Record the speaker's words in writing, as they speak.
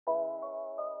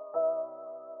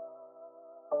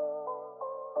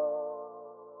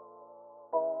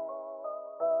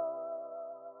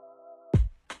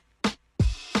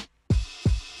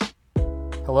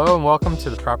Hello and welcome to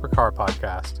the Proper Car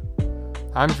Podcast.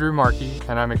 I'm Drew Markey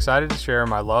and I'm excited to share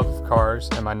my love of cars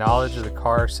and my knowledge of the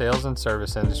car sales and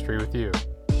service industry with you.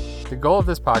 The goal of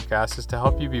this podcast is to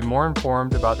help you be more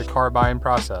informed about the car buying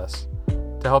process,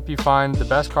 to help you find the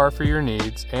best car for your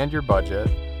needs and your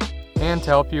budget, and to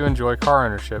help you enjoy car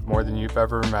ownership more than you've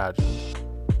ever imagined.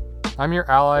 I'm your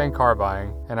ally in car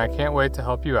buying and I can't wait to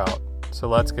help you out, so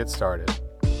let's get started.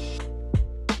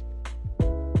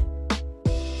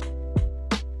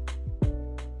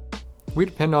 We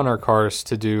depend on our cars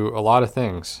to do a lot of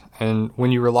things, and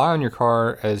when you rely on your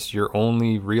car as your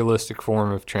only realistic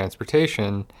form of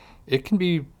transportation, it can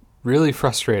be really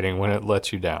frustrating when it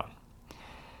lets you down.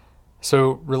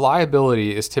 So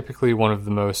reliability is typically one of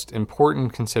the most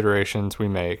important considerations we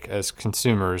make as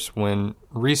consumers when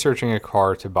researching a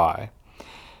car to buy.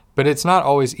 But it's not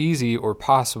always easy or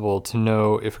possible to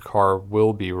know if a car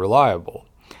will be reliable.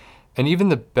 And even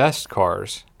the best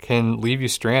cars can leave you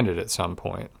stranded at some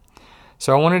point.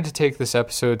 So I wanted to take this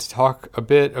episode to talk a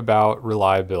bit about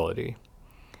reliability.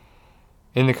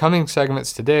 In the coming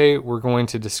segments today, we're going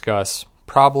to discuss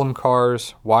problem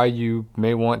cars, why you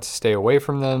may want to stay away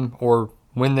from them, or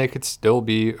when they could still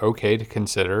be okay to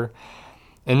consider.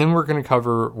 And then we're going to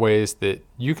cover ways that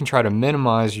you can try to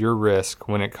minimize your risk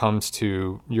when it comes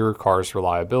to your car's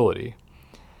reliability.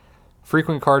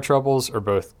 Frequent car troubles are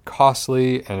both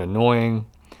costly and annoying.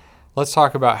 Let's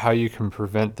talk about how you can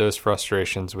prevent those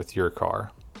frustrations with your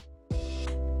car.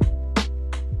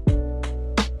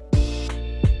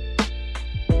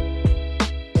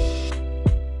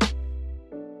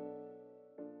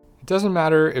 It doesn't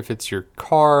matter if it's your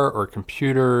car or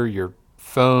computer, your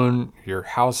phone, your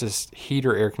house's heat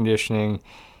or air conditioning.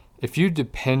 If you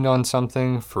depend on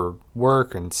something for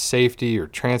work and safety or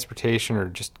transportation or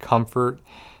just comfort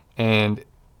and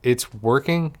it's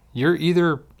working, you're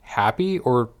either happy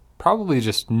or probably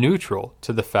just neutral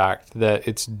to the fact that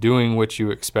it's doing what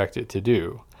you expect it to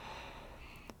do.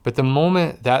 But the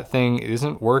moment that thing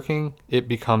isn't working, it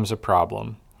becomes a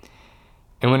problem.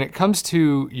 And when it comes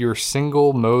to your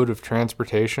single mode of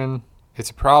transportation, it's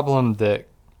a problem that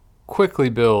quickly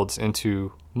builds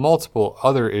into multiple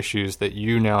other issues that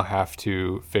you now have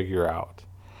to figure out.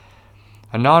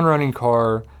 A non-running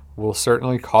car will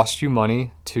certainly cost you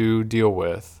money to deal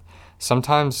with,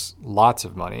 sometimes lots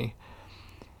of money.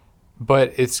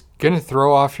 But it's going to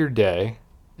throw off your day.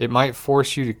 It might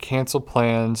force you to cancel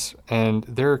plans, and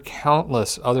there are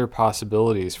countless other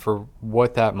possibilities for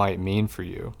what that might mean for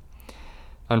you.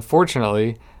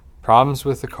 Unfortunately, problems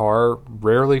with the car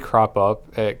rarely crop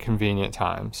up at convenient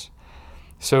times.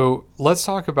 So let's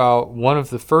talk about one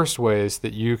of the first ways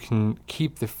that you can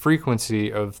keep the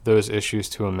frequency of those issues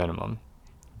to a minimum: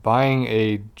 buying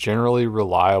a generally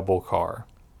reliable car.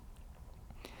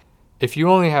 If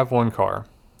you only have one car,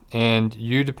 and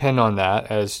you depend on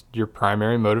that as your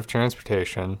primary mode of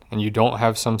transportation, and you don't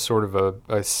have some sort of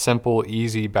a simple,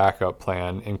 easy backup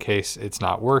plan in case it's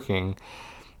not working,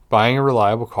 buying a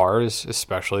reliable car is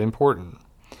especially important.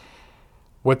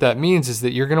 What that means is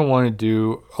that you're going to want to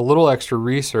do a little extra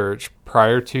research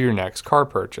prior to your next car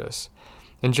purchase.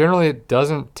 And generally, it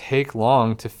doesn't take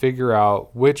long to figure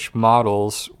out which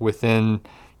models within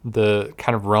the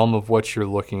kind of realm of what you're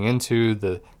looking into,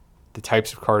 the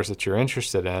types of cars that you're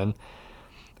interested in,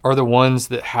 are the ones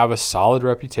that have a solid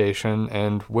reputation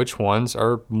and which ones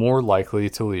are more likely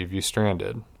to leave you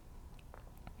stranded.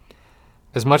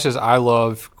 As much as I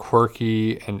love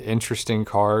quirky and interesting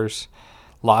cars,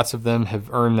 lots of them have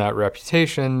earned that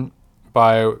reputation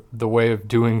by the way of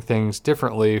doing things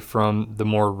differently from the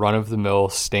more run-of-the-mill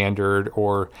standard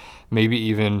or maybe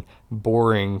even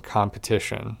boring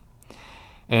competition.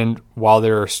 And while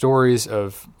there are stories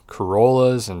of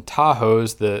Corollas and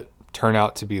Tahoes that turn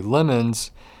out to be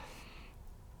lemons,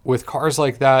 with cars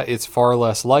like that, it's far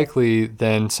less likely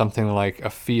than something like a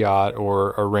Fiat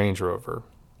or a Range Rover.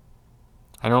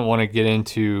 I don't want to get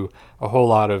into a whole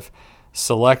lot of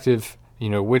selective,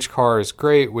 which car is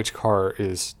great, which car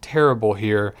is terrible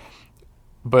here,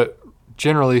 but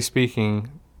generally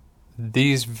speaking,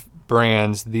 these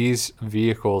brands, these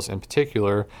vehicles in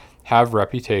particular, have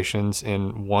reputations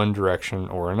in one direction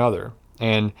or another.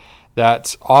 And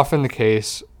that's often the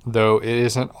case, though it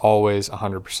isn't always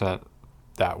 100%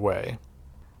 that way.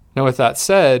 Now, with that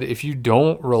said, if you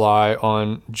don't rely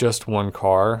on just one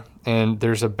car and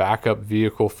there's a backup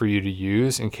vehicle for you to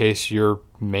use in case your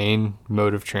main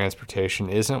mode of transportation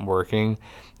isn't working,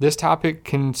 this topic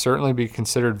can certainly be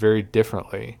considered very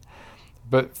differently.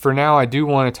 But for now, I do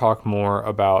want to talk more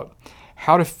about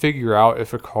how to figure out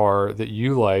if a car that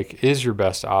you like is your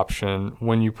best option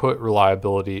when you put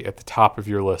reliability at the top of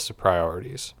your list of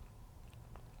priorities.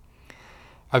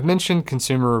 I've mentioned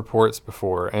Consumer Reports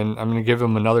before, and I'm going to give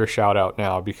them another shout out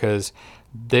now because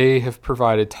they have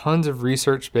provided tons of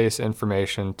research-based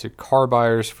information to car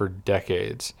buyers for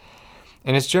decades.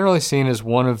 And it's generally seen as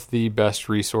one of the best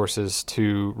resources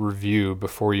to review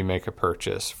before you make a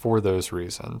purchase for those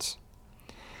reasons.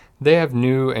 They have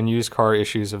new and used car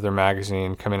issues of their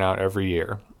magazine coming out every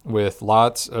year, with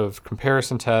lots of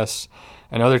comparison tests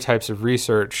and other types of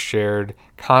research shared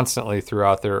constantly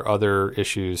throughout their other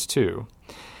issues too.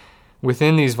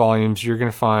 Within these volumes, you're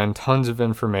going to find tons of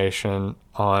information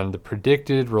on the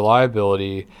predicted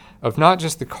reliability of not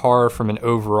just the car from an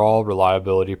overall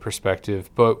reliability perspective,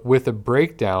 but with a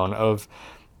breakdown of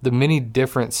the many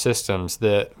different systems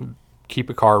that keep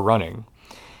a car running.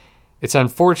 It's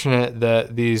unfortunate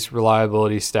that these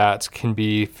reliability stats can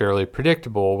be fairly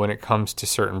predictable when it comes to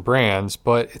certain brands,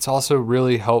 but it's also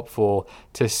really helpful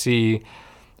to see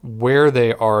where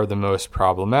they are the most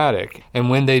problematic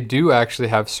and when they do actually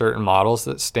have certain models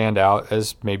that stand out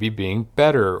as maybe being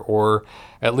better or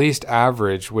at least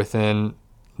average within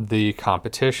the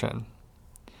competition.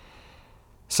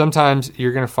 Sometimes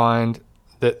you're going to find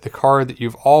that the car that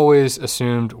you've always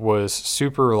assumed was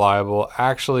super reliable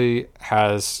actually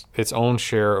has its own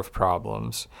share of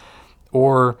problems,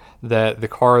 or that the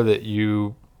car that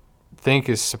you think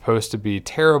is supposed to be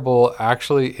terrible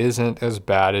actually isn't as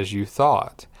bad as you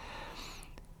thought.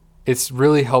 It's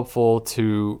really helpful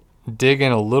to dig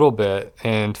in a little bit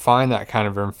and find that kind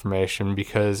of information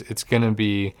because it's going to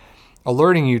be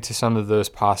alerting you to some of those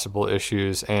possible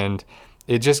issues, and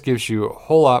it just gives you a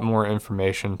whole lot more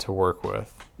information to work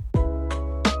with.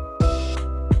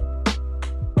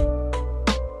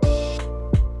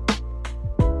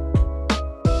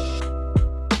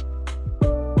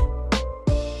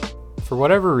 For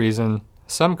whatever reason,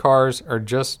 some cars are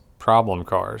just problem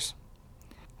cars.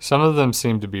 Some of them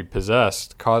seem to be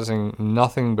possessed, causing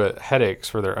nothing but headaches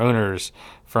for their owners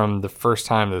from the first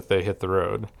time that they hit the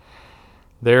road.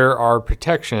 There are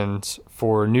protections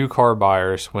for new car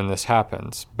buyers when this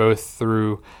happens, both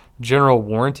through general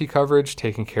warranty coverage,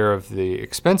 taking care of the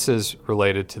expenses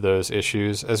related to those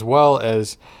issues, as well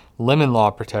as lemon law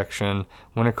protection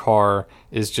when a car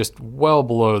is just well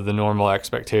below the normal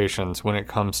expectations when it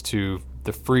comes to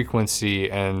the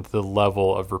frequency and the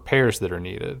level of repairs that are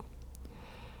needed.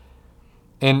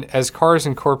 And as cars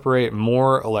incorporate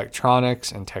more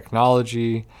electronics and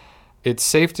technology, it's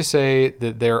safe to say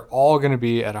that they're all going to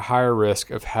be at a higher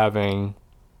risk of having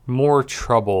more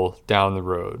trouble down the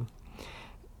road.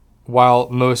 While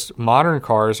most modern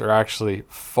cars are actually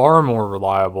far more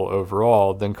reliable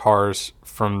overall than cars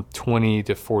from 20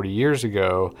 to 40 years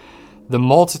ago, the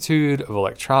multitude of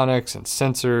electronics and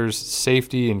sensors,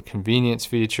 safety and convenience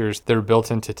features that are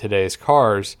built into today's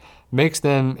cars makes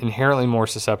them inherently more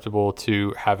susceptible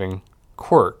to having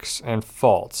quirks and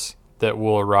faults that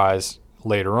will arise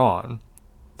later on.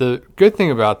 The good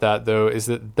thing about that, though, is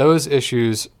that those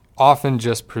issues often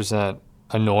just present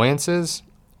annoyances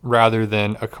rather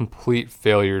than a complete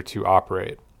failure to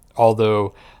operate,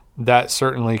 although that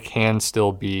certainly can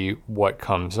still be what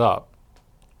comes up.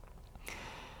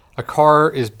 A car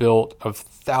is built of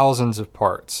thousands of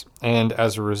parts, and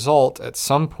as a result, at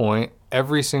some point,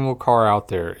 every single car out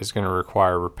there is going to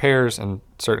require repairs and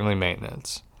certainly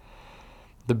maintenance.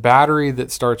 The battery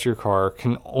that starts your car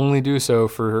can only do so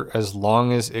for as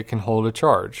long as it can hold a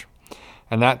charge,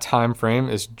 and that time frame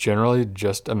is generally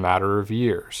just a matter of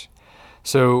years.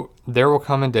 So there will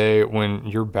come a day when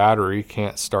your battery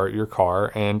can't start your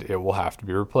car and it will have to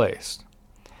be replaced.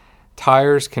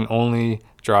 Tires can only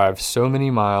drive so many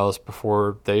miles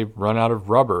before they run out of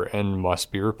rubber and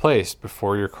must be replaced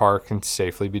before your car can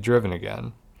safely be driven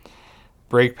again.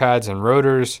 Brake pads and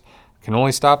rotors can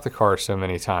only stop the car so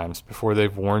many times before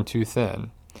they've worn too thin.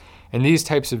 And these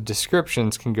types of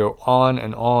descriptions can go on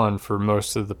and on for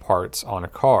most of the parts on a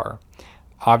car.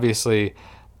 Obviously,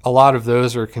 a lot of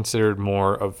those are considered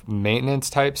more of maintenance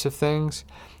types of things,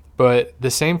 but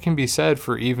the same can be said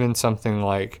for even something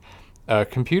like a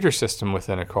computer system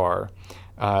within a car.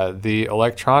 The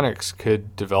electronics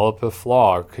could develop a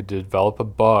flaw, could develop a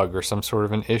bug or some sort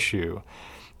of an issue.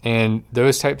 And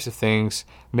those types of things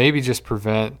maybe just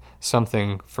prevent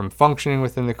something from functioning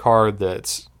within the car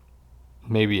that's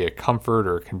maybe a comfort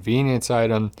or a convenience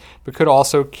item, but could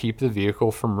also keep the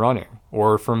vehicle from running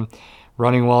or from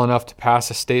running well enough to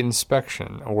pass a state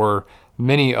inspection or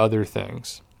many other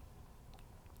things.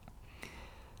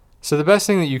 So the best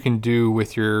thing that you can do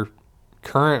with your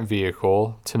current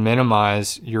vehicle to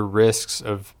minimize your risks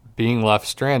of being left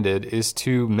stranded is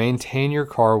to maintain your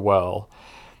car well,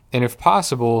 and if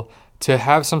possible, to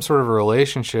have some sort of a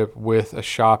relationship with a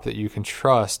shop that you can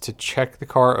trust to check the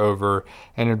car over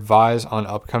and advise on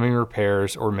upcoming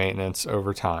repairs or maintenance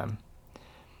over time.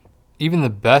 Even the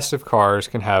best of cars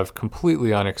can have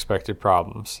completely unexpected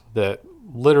problems that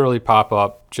literally pop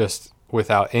up just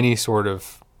without any sort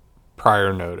of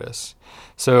prior notice.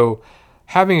 So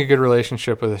having a good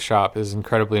relationship with a shop is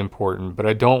incredibly important, but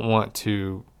I don't want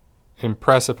to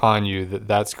impress upon you that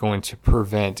that's going to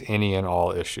prevent any and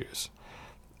all issues.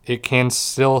 It can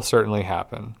still certainly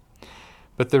happen.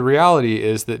 But the reality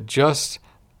is that just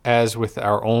as with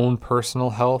our own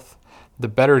personal health, the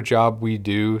better job we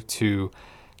do to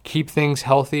keep things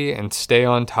healthy and stay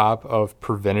on top of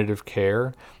preventative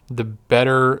care, the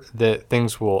better that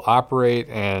things will operate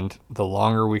and the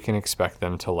longer we can expect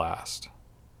them to last.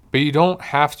 But you don't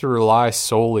have to rely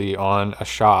solely on a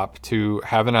shop to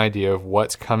have an idea of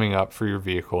what's coming up for your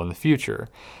vehicle in the future,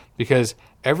 because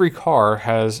every car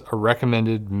has a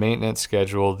recommended maintenance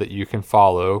schedule that you can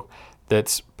follow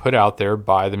that's put out there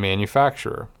by the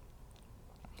manufacturer.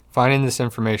 Finding this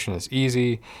information is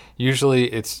easy. Usually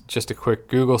it's just a quick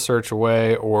Google search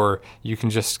away, or you can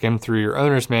just skim through your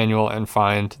owner's manual and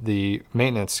find the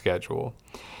maintenance schedule.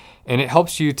 And it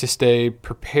helps you to stay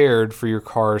prepared for your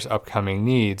car's upcoming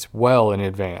needs well in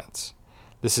advance.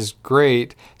 This is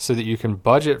great so that you can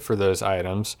budget for those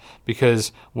items,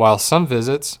 because while some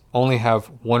visits only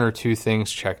have one or two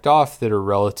things checked off that are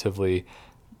relatively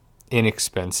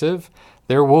inexpensive,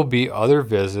 there will be other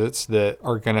visits that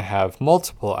are going to have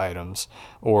multiple items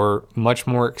or much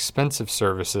more expensive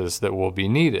services that will be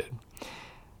needed.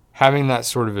 Having that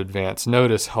sort of advance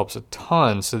notice helps a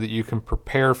ton so that you can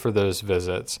prepare for those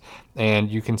visits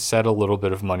and you can set a little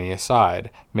bit of money aside,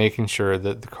 making sure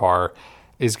that the car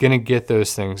is going to get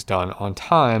those things done on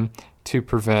time to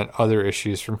prevent other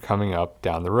issues from coming up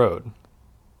down the road.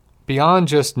 Beyond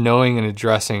just knowing and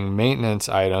addressing maintenance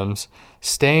items,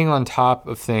 staying on top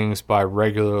of things by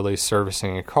regularly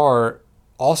servicing a car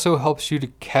also helps you to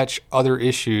catch other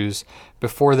issues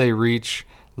before they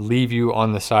leave you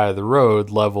on the side of the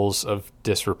road levels of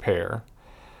disrepair.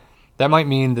 That might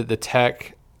mean that the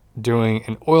tech doing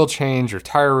an oil change or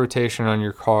tire rotation on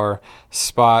your car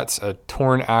spots a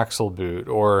torn axle boot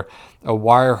or a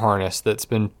wire harness that's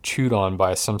been chewed on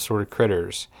by some sort of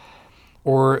critters.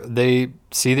 Or they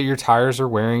see that your tires are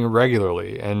wearing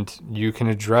irregularly and you can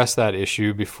address that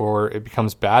issue before it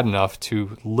becomes bad enough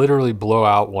to literally blow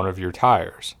out one of your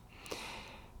tires.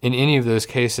 In any of those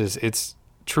cases, it's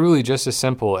truly just as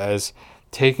simple as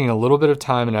taking a little bit of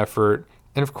time and effort,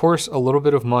 and of course a little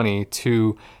bit of money,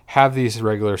 to have these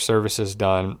regular services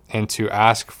done and to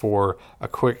ask for a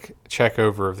quick check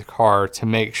over of the car to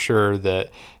make sure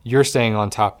that you're staying on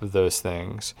top of those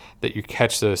things, that you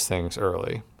catch those things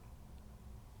early.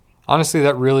 Honestly,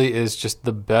 that really is just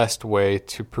the best way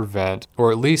to prevent,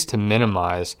 or at least to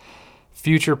minimize,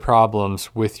 future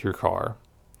problems with your car.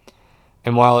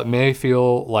 And while it may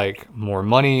feel like more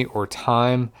money or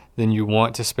time than you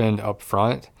want to spend up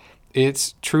front,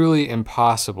 it's truly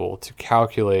impossible to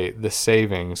calculate the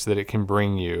savings that it can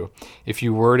bring you if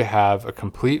you were to have a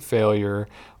complete failure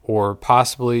or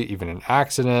possibly even an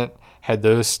accident had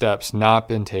those steps not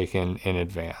been taken in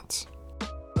advance.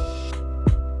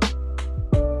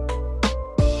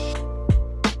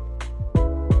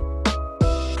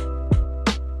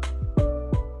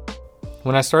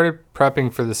 When I started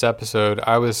prepping for this episode,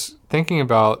 I was thinking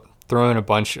about throwing a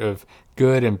bunch of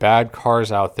good and bad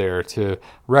cars out there to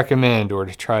recommend or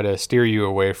to try to steer you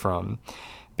away from.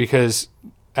 Because,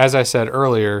 as I said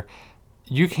earlier,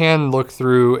 you can look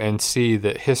through and see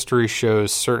that history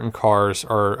shows certain cars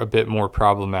are a bit more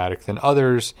problematic than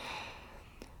others.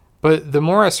 But the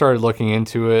more I started looking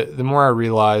into it, the more I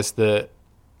realized that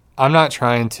I'm not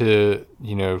trying to,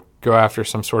 go after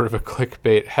some sort of a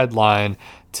clickbait headline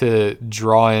to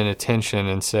draw in attention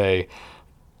and say,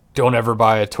 don't ever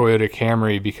buy a Toyota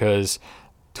Camry because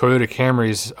Toyota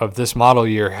Camrys of this model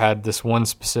year had this one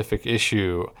specific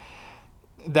issue.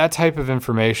 That type of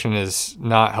information is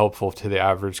not helpful to the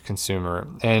average consumer.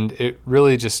 And it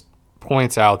really just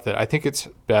points out that I think it's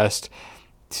best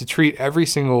to treat every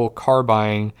single car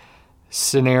buying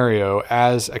scenario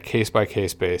as a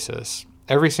case-by-case basis.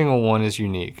 Every single one is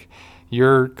unique.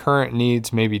 Your current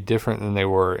needs may be different than they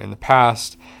were in the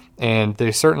past, and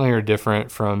they certainly are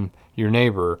different from your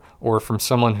neighbor or from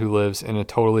someone who lives in a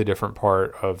totally different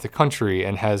part of the country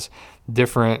and has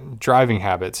different driving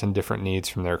habits and different needs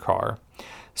from their car.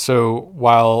 So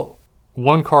while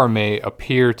one car may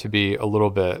appear to be a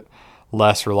little bit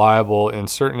less reliable in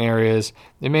certain areas,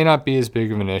 it may not be as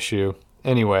big of an issue.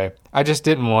 Anyway, I just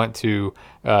didn't want to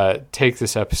take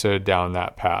this episode down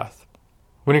that path.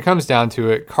 When it comes down to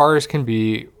it, cars can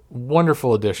be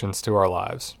wonderful additions to our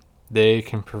lives. They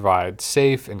can provide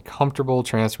safe and comfortable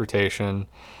transportation,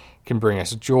 can bring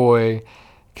us joy,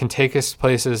 can take us to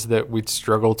places that we'd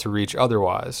struggle to reach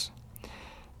otherwise.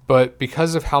 But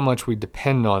because of how much we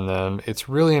depend on them, it's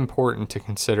really important to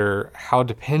consider how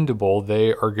dependable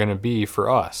they are going to be for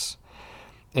us.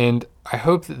 And I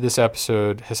hope that this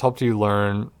episode has helped you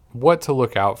learn what to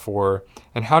look out for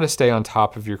and how to stay on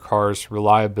top of your car's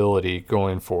reliability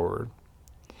going forward.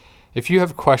 If you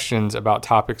have questions about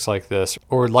topics like this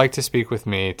or would like to speak with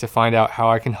me to find out how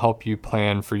I can help you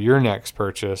plan for your next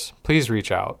purchase, please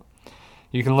reach out.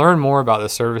 You can learn more about the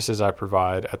services I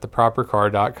provide at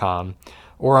thepropercar.com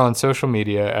or on social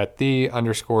media at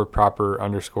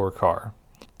the_proper_car.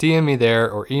 DM me there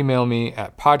or email me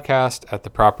at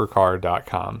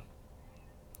podcast@thepropercar.com.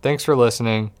 Thanks for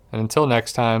listening, and until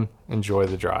next time, enjoy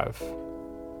the drive.